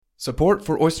Support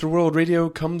for Oyster World Radio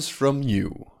comes from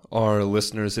you, our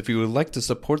listeners. If you would like to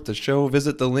support the show,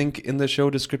 visit the link in the show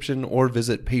description or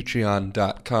visit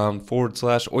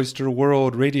patreon.com/Oyster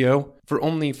World Radio. For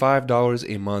only $5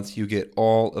 a month, you get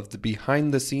all of the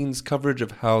behind-the-scenes coverage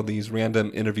of how these random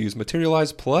interviews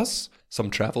materialize, plus some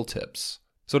travel tips.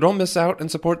 So don't miss out and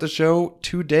support the show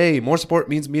today. More support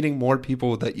means meeting more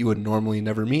people that you would normally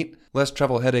never meet, less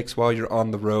travel headaches while you're on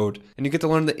the road, and you get to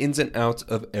learn the ins and outs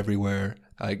of everywhere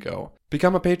I go.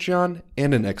 Become a Patreon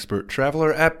and an expert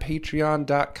traveler at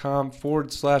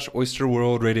patreon.com/Oyster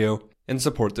World Radio and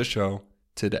support the show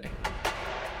today.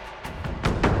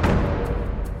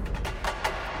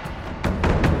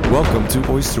 Welcome to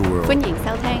Oyster World. 歡迎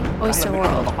收聽 Oyster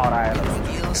World。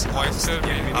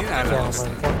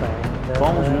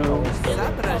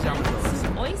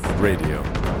 Radio.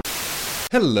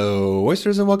 Hello,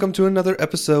 oysters, and welcome to another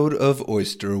episode of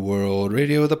Oyster World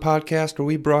Radio, the podcast where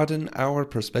we broaden our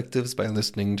perspectives by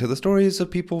listening to the stories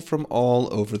of people from all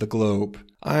over the globe.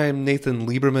 I'm Nathan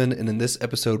Lieberman, and in this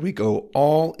episode, we go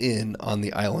all in on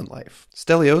the island life.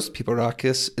 Stelios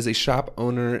Piparakis is a shop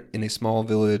owner in a small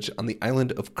village on the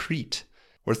island of Crete,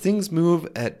 where things move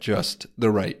at just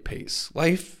the right pace.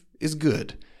 Life is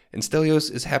good, and Stelios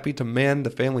is happy to man the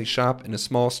family shop in a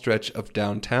small stretch of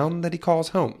downtown that he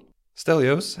calls home.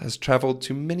 Stelios has traveled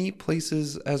to many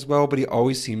places as well, but he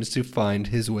always seems to find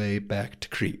his way back to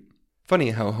Crete. Funny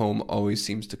how home always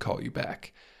seems to call you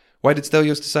back. Why did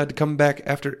Stelios decide to come back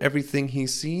after everything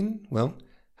he's seen? Well,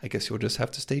 I guess you'll just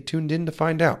have to stay tuned in to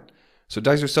find out. So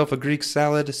dice yourself a Greek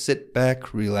salad, sit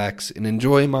back, relax, and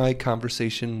enjoy my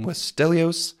conversation with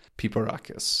Stelios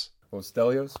Piparakis. Well,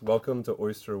 Stelios, welcome to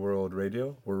Oyster World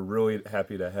Radio. We're really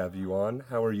happy to have you on.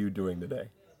 How are you doing today?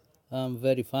 I'm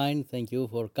very fine. Thank you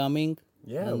for coming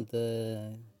and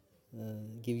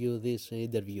give you this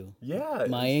interview. Yeah.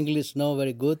 My English not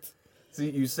very good. See,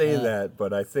 you say that,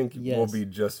 but I think we'll be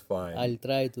just fine. I'll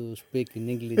try to speak in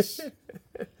English.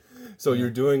 So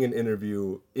you're doing an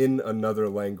interview in another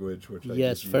language, which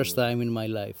first time in my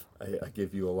life. I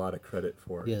give you a lot of credit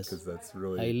for. Yes, because that's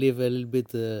really. I live a little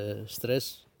bit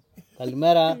stress.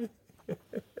 Kalimera.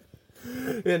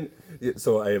 And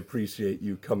so I appreciate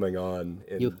you coming on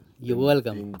and you're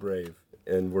welcome. Being brave.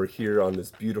 And we're here on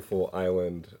this beautiful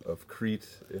island of Crete,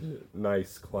 a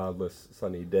nice, cloudless,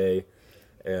 sunny day.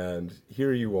 And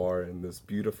here you are in this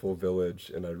beautiful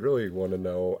village, and I really want to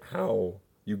know how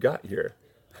you got here.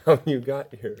 So.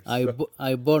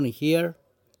 I born here.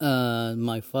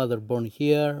 My father born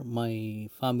here. My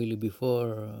family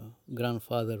before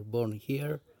grandfather born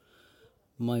here.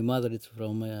 My mother is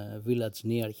from a village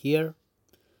near here.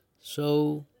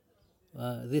 So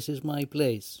this is my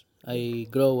place. I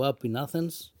grow up in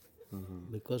Athens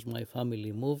because my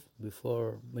family moved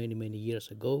before many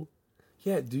years ago.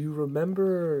 Yeah, do you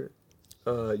remember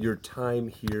your time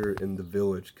here in the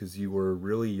village? Because you were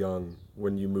really young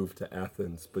when you moved to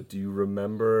Athens, but do you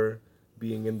remember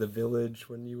being in the village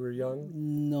when you were young?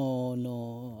 No,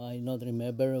 I not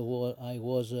remember. I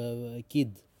was a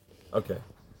kid. Okay.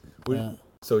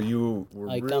 So you were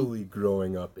really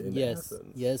growing up in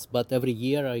Athens? Yes, but every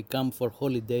year I come for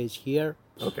holidays here.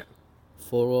 Okay.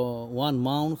 For 1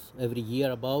 month every year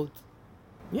about.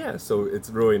 Yeah, so it's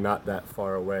really not that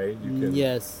far away. You can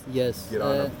yes. get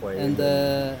on a plane. And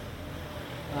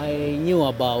I knew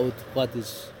about what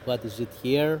is it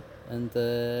here, and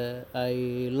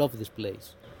I love this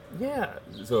place. Yeah,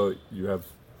 so you have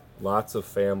lots of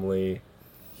family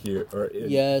here,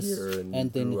 yes, here,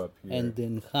 and you grew up here. And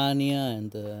in Chania,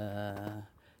 and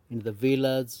in the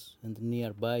village, and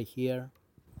nearby here.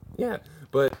 Yeah,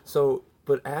 but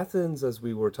Athens, as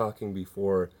we were talking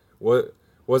before,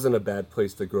 wasn't a bad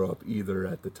place to grow up either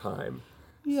at the time.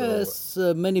 Yes,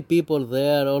 many people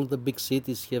there. All the big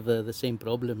cities have the same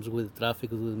problems with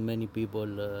traffic, with many people.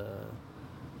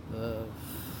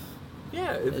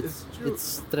 Yeah, it's true. It's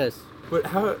stress. But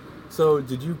how? So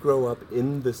did you grow up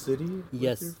in the city?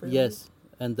 Yes.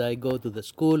 And I go to the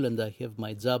school and I have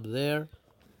my job there.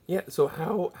 Yeah. So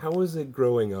how was it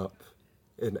growing up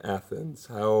in Athens?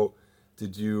 How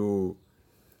did you?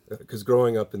 Because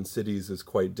growing up in cities is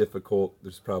quite difficult.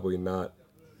 There's probably not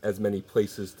as many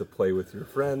places to play with your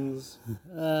friends.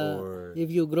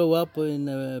 If you grow up in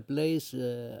a place,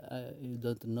 you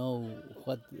don't know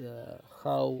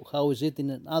how is it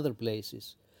in other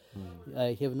places.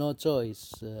 I have no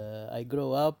choice. I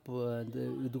grow up and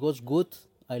it was good.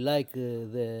 I like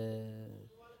the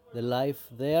life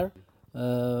there.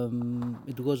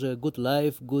 It was a good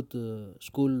life, good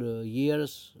school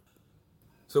years.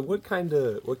 So what kind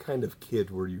of kid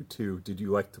were you too? Did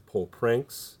you like to pull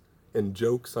pranks and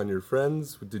jokes on your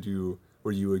friends?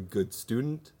 Were you a good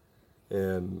student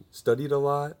and studied a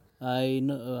lot?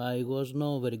 I was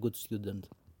no very good student.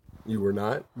 You were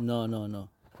not? No.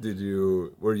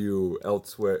 Were you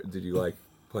elsewhere? Did you like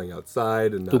playing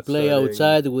outside and not To play studying?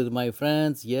 outside with my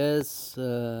friends, yes.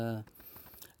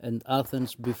 And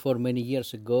Athens before many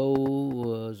years ago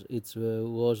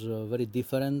was very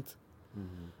different.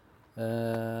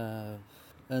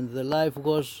 And the life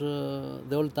was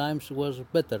the old times was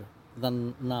better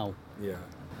than now. Yeah.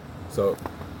 So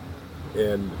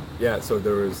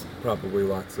there was probably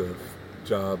lots of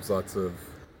jobs, lots of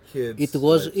kids. It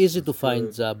was life easy to was find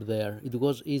good. job there. It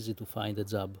was easy to find a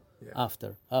job Yeah.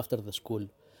 after the school,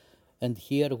 and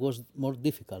here it was more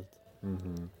difficult.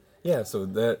 Yeah, so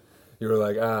that you were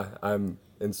like, I'm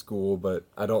in school, but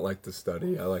I don't like to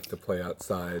study. I like to play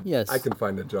outside. Yes. I can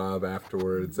find a job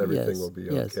afterwards. Everything Yes, will be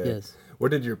yes, okay. yes. What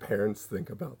did your parents think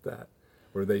about that?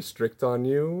 Were they strict on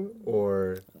you, or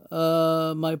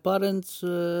My parents,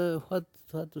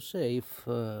 what to say? If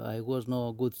I was no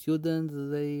good student,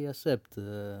 they accept.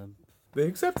 they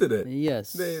accepted it? Yes,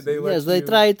 They let yes, they you-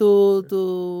 try to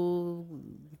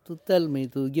tell me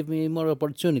to give me more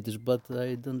opportunities, but I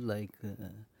don't like.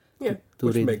 Yeah, to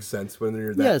which read. makes sense when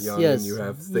you're that Yes, young yes, and you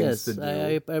have things yes. to do.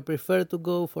 I prefer to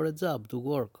go for a job to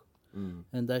work,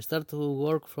 and I start to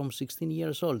work from 16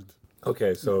 years old.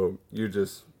 Okay, so you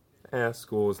just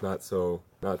school is not so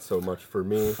much for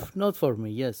me. Not for me,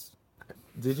 yes.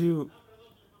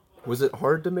 Was it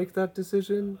hard to make that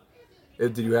decision?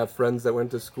 Did you have friends that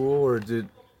went to school, or did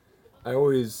I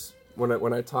always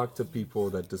when I talk to people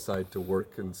that decide to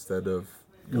work instead of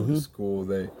go to school,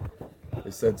 they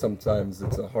said sometimes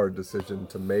it's a hard decision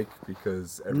to make because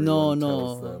everyone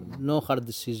tells them. No hard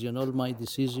decision. All my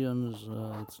decisions,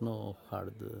 it's no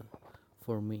hard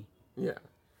for me, Yeah.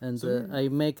 and So you- I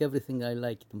make everything I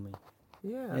like to me,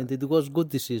 Yeah. and it was good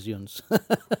decisions.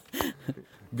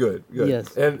 Good.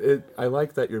 Yes. And I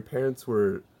like that your parents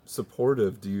were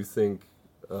supportive. Do you think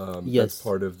Yes. that's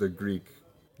part of the Greek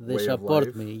They way support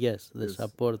of life? me. Yes, they is-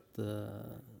 support.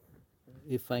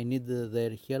 If I need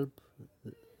their help,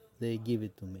 they give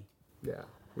it to me. Yeah,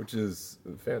 which is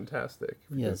fantastic.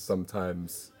 Because Yes. sometimes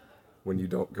when you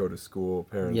don't go to school,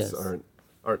 parents Yes.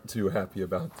 aren't too happy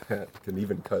about that. Can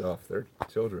even cut off their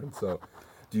children. So,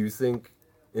 do you think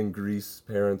in Greece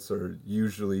parents are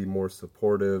usually more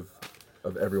supportive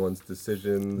of everyone's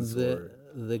decisions? or?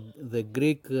 The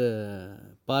Greek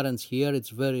parents here,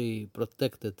 it's very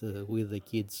protected with the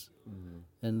kids,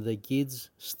 and the kids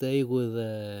stay with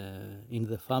in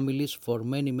the families for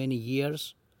many years.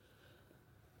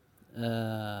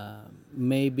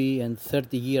 Maybe and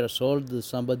 30 years old,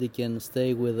 somebody can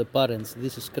stay with the parents.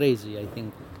 This is crazy, I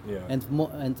think. Yeah.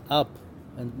 And up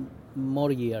and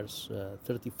more years,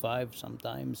 35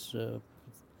 sometimes.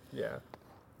 Yeah.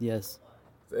 Yes.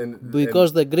 And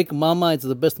Because the Greek mama is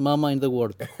the best mama in the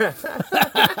world.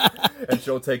 and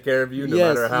she'll take care of you no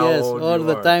yes, matter how yes, old all you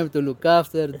the are. time to look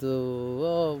after,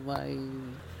 my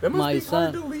That must my be hard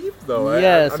son. to leave, though.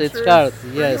 Yes, I'm it's sure hard. It's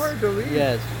pretty Yes, hard to leave.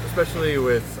 yes. Especially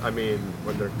with,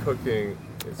 when they're cooking,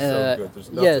 it's so good. There's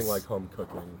nothing yes. like home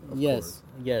cooking. Of Yes, course.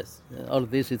 yes. All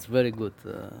this it's very good.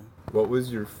 What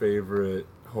was your favorite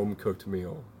home cooked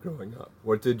meal growing up?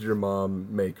 What did your mom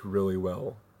make really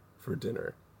well for dinner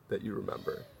that you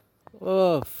remember?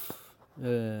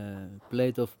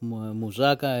 Plate of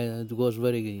moussaka. It was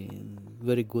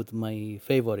very good. My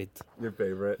favorite. Your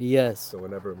favorite? Yes. So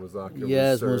whenever moussaka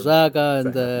Yes, was served, moussaka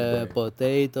it's a and happy day.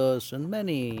 potatoes and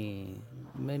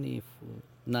many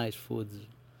nice foods.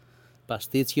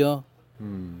 Pasticcio.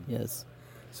 Yes.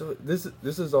 So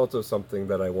this is also something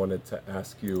that I wanted to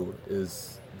ask you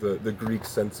is the Greek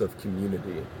sense of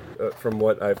community. From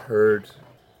what I've heard,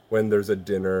 when there's a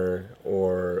dinner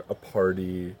or a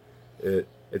party,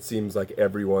 it seems like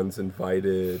everyone's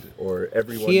invited or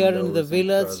everyone Here knows in the each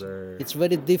village, other. it's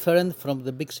very different from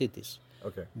the big cities.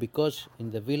 Okay. Because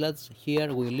in the village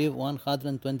here we live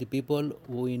 120 people,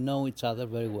 we know each other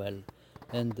very well.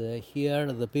 And here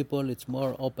the people, it's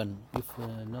more open. If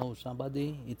know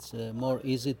somebody, it's more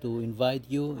easy to invite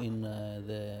you in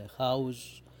the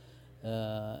house,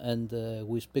 and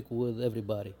we speak with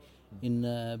everybody. In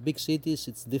big cities,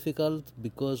 it's difficult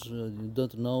because you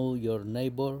don't know your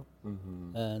neighbor,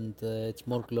 and it's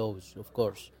more close, of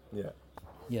course. Yeah.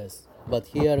 Yes, but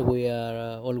here we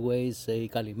are always say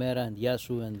Kalimera and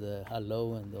Yasu and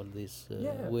hello and all this.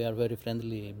 Yeah. We are very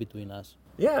friendly between us.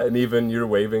 Yeah, and even you're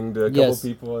waving to a couple Yes,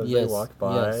 people as yes, they walk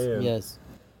by. Yes, and yes.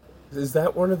 Is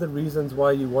that one of the reasons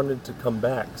why you wanted to come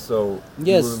back? So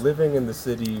Yes. you were living in the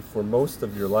city for most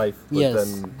of your life, but Yes, then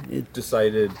it-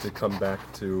 decided to come back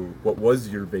to what was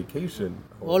your vacation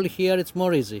home. All here it's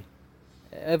more easy.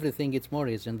 Everything it's more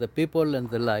easy, and the people and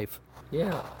the life.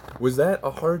 Yeah. Was that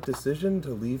a hard decision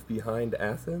to leave behind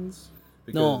Athens?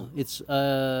 No, it's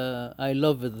I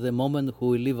love the moment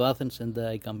we leave Athens and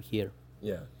I come here.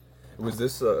 Yeah. Was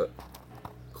this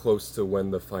close to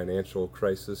when the financial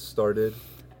crisis started?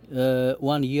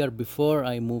 1 year before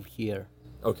I moved here.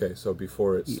 Okay, so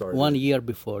before it started. 1 year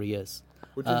before, yes.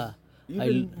 Which is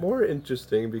even more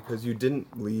interesting because you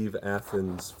didn't leave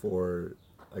Athens for,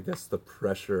 I guess, the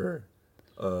pressure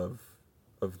of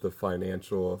the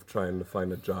financial, of trying to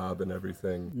find a job and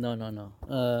everything. No.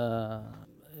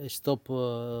 I stopped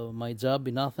my job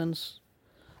in Athens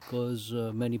because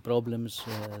many problems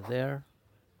there.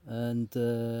 And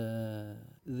I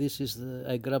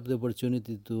grabbed the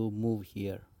opportunity to move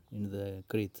here in the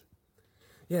Crete.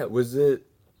 Yeah, was it,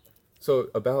 so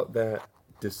about that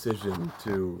decision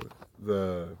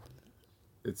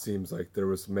it seems like there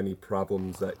was many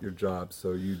problems at your job,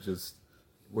 so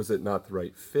was it not the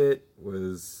right fit?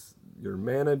 Was your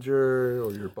manager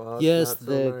or your boss Yes, not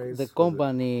so nice? the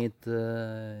company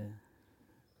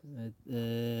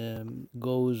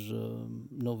goes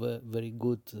no very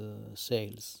good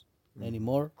sales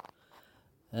anymore,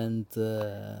 and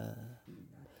the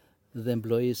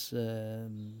employees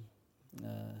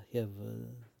have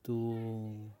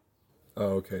to.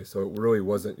 Oh, okay, so it really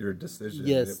wasn't your decision.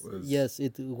 Yes,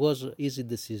 it was an easy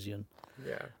decision.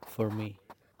 Yeah. For me.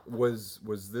 Was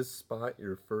this spot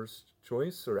your first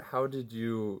choice, or how did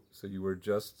you? So you were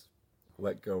just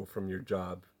let go from your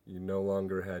job. You no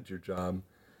longer had your job.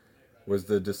 Was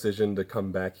the decision to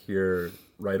come back here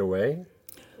right away,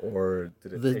 or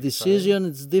did it the take decision?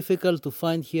 time? It's difficult to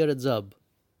find here a job.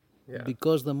 Yeah.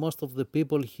 Because most of the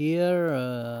people here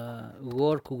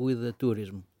work with the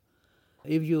tourism.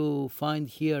 If you find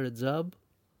here a job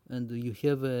and you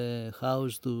have a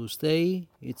house to stay,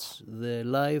 it's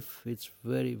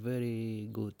very, very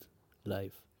good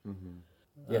life.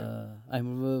 Mm-hmm. Yeah.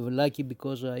 I'm lucky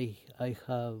because I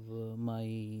have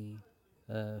my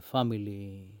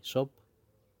family shop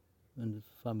and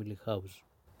family house.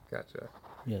 Gotcha.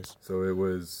 Yes. So it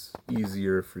was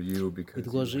easier for you because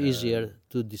It was easier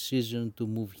to decision to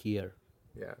move here.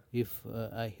 Yeah. If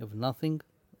I have nothing,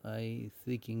 I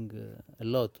thinking a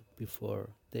lot before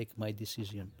take my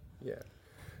decision. Yeah.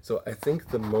 So I think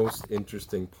the most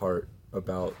interesting part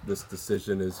about this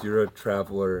decision is you're a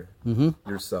traveler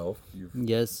yourself.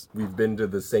 Yes. We've been to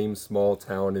the same small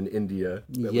town in India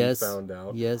that we found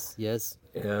out. Yes.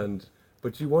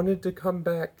 But you wanted to come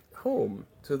back home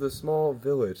to the small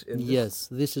village. Yes,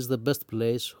 this is the best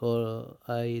place where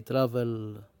I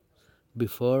travel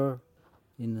before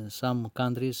in some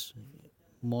countries,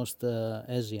 most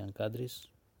Asian countries,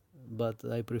 but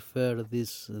I prefer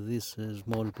this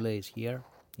small place here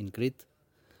in Crete.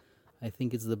 I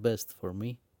think it's the best for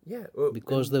me. Yeah,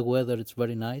 because the weather is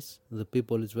very nice, the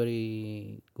people is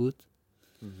very good,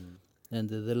 and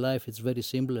the life is very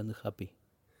simple and happy.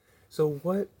 So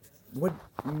what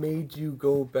made you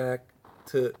go back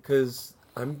to? Because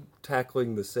I'm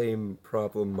tackling the same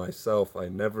problem myself. I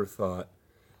never thought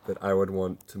that I would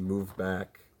want to move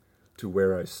back to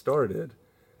where I started,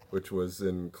 which was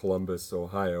in Columbus,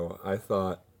 Ohio. I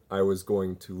thought I was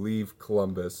going to leave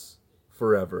Columbus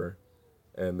forever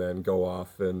and then go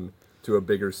off and to a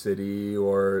bigger city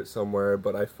or somewhere,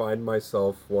 but I find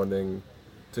myself wanting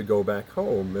to go back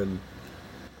home, and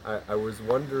I was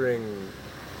wondering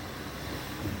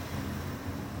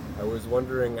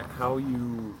how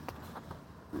you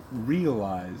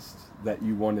realized that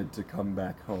you wanted to come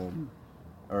back home,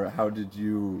 or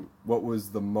what was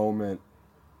the moment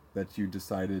that you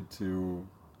decided to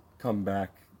come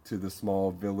back to the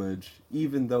small village,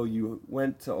 even though you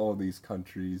went to all these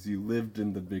countries, you lived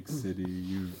in the big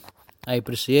city, I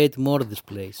appreciate more this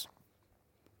place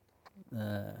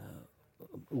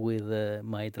with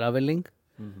my traveling.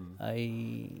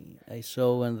 I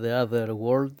saw in the other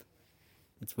world.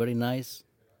 It's very nice,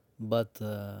 but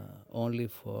only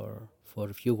for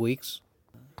a few weeks,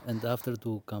 and after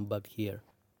to come back here.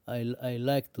 I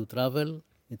like to travel.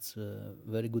 It's a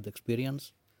very good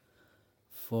experience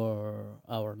for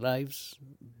our lives,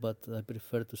 but I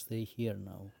prefer to stay here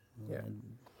now. Yeah.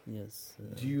 Yes.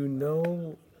 Do you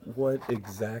know what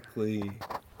exactly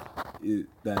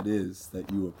that is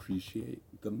that you appreciate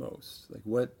the most? Like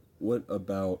what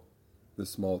about the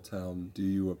small town do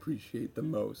you appreciate the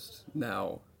most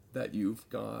now that you've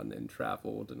gone and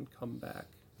traveled and come back?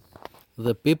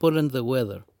 The people and the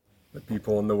weather. The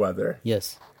people and the weather.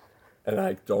 Yes. And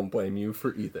I don't blame you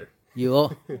for either.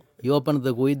 You open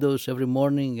the windows every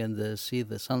morning and see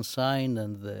the sunshine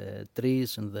and the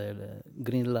trees and the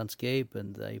green landscape,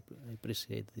 and I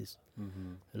appreciate this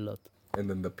a lot. And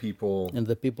then the people. And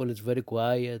the people is very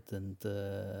quiet, and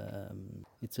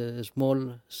it's a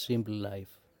small, simple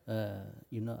life.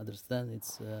 Understand?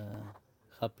 It's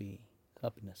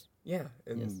happiness. Yeah.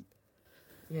 And Yes.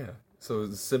 yeah. So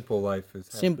the simple life is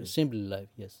happy. Simple life.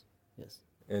 Yes.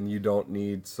 And you don't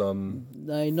need some.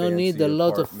 I don't need a fancy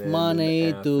lot of apartment in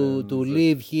money to Athens or-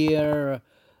 live here,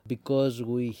 because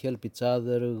we help each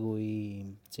other. We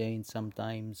change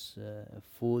sometimes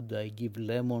food. I give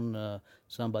lemon.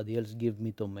 Somebody else give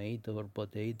me tomato or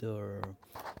potato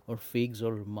or figs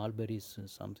or mulberries or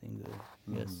something.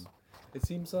 Yes. It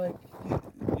seems like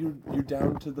you're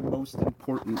down to the most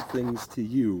important things to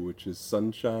you, which is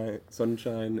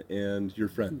sunshine, and your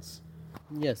friends.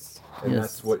 Yes. And yes.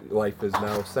 that's what life is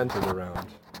now centered around,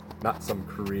 not some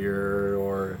career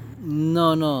or.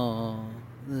 No.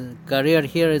 The career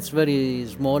here is very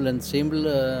small and simple.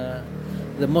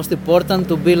 The most important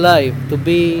to be alive, to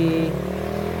be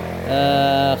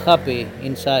happy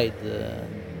inside,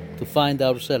 to find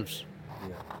ourselves.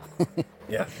 Yeah.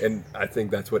 Yeah, and I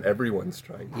think that's what everyone's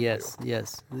trying to Yes, do.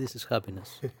 yes, this is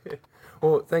happiness.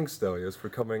 Well, thanks, Stelios, for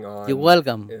coming on. You're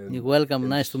welcome. and- You're welcome. and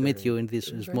Nice to meet sharing. you in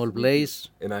this Nice small to meet you. place.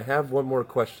 And I have one more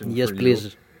question Yes, for you.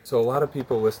 please. So a lot of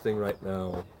people listening right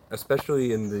now,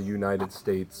 especially in the United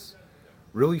States,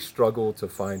 really struggle to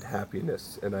find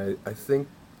happiness. And I think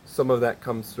some of that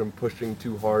comes from pushing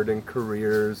too hard in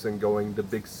careers and going to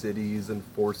big cities and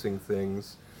forcing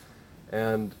things.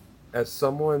 And as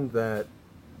someone that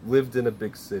lived in a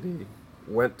big city,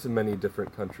 went to many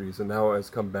different countries, and now has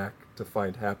come back to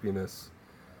find happiness,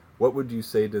 what would you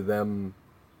say to them,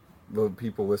 the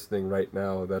people listening right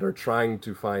now that are trying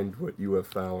to find what you have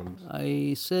found?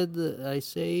 I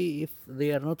say if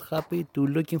they are not happy, to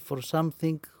looking for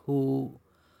something who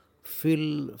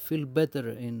feel better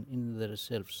in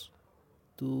themselves,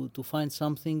 to find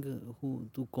something who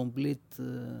to complete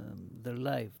their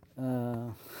life,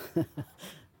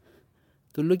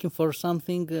 to looking for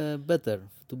something better,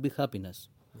 to be happiness,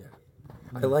 Yeah,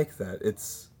 I like that.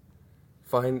 It's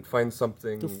find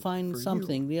something. to find for you.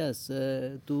 something. Yes,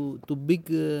 to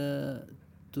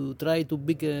try to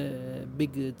big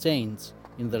change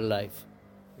in their life.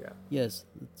 Yeah, Yes,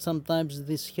 sometimes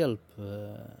this help.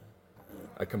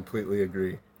 I completely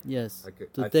agree. Yes, I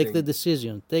to take the think-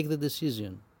 decision. Take the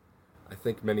decision. I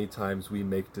think many times we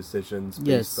make decisions Yes.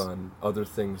 based on other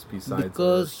things besides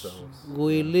Because ourselves.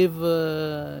 we live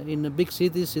in big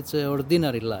cities, it's an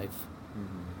ordinary life.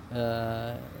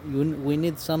 We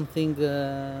need something.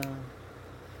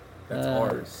 That's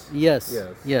ours. Yes,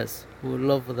 Yes. yes. We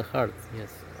love the heart.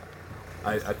 Yes,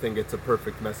 I think it's a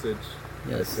perfect message. I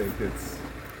Yes. think it's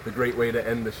the great way to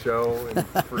end the show, and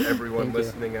for everyone Thank you.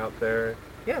 listening out there,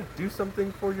 yeah, do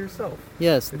something for yourself.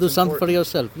 yes. It's Do something for important.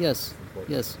 yourself. Yes, important.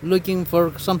 yes. Looking for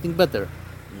something better.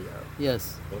 Yeah. Yes.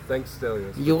 Well, thanks,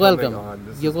 Stelios. for You're coming welcome. On.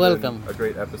 This You're has been welcome. a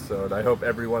great episode. I hope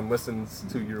everyone listens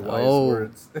to your wise Oh.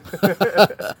 words.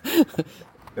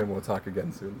 And we'll talk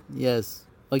again soon. Yes.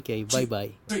 Okay. Bye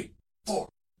bye.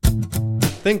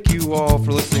 Thank you all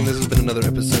for listening. This has been another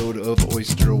episode of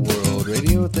Oyster World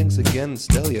Radio. Thanks again,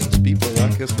 Stelios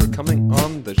Bifarakis, for coming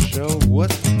on the show.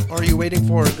 What are you waiting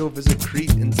for? Go visit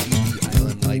Crete and see the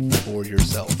island life for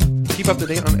yourself. Keep up to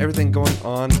date on everything going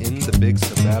on in the big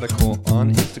sabbatical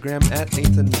on Instagram at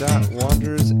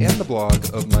Nathan.Wanders and the blog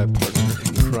of my partner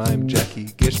in crime, Jackie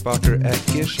Gishbacher, at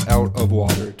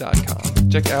gishoutofwater.com.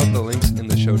 Check out the links in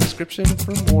the show description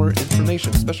for more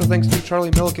information. Special thanks to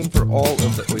Charlie Milliken for all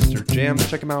of the Oyster Jams.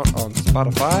 Check him out on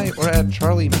Spotify or at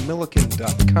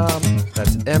charliemilliken.com.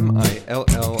 That's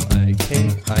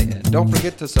MILLIKIN. Don't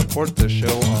forget to support the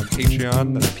show on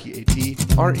Patreon. That's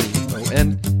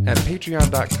PATREON at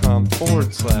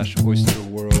patreon.com/Oyster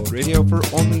World Radio for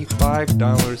only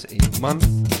 $5 a month.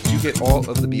 You get all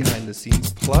of the behind the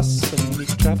scenes plus some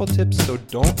unique travel tips, so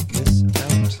don't miss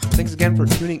out. Thanks again for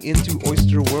tuning into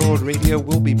Oyster World Radio.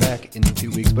 We'll be back in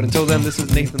 2 weeks, but until then, this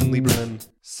is Nathan Lieberman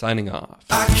signing off.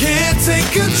 I can't take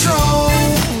control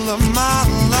of my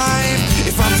life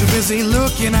if I'm too busy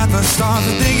looking at the stars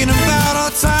and thinking about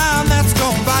all time that's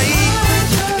gone by.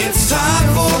 It's time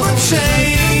for a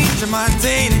change in my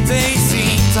day-to-day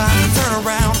scene. Time to turn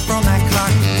around from that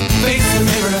clock, face the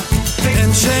mirror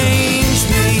and change.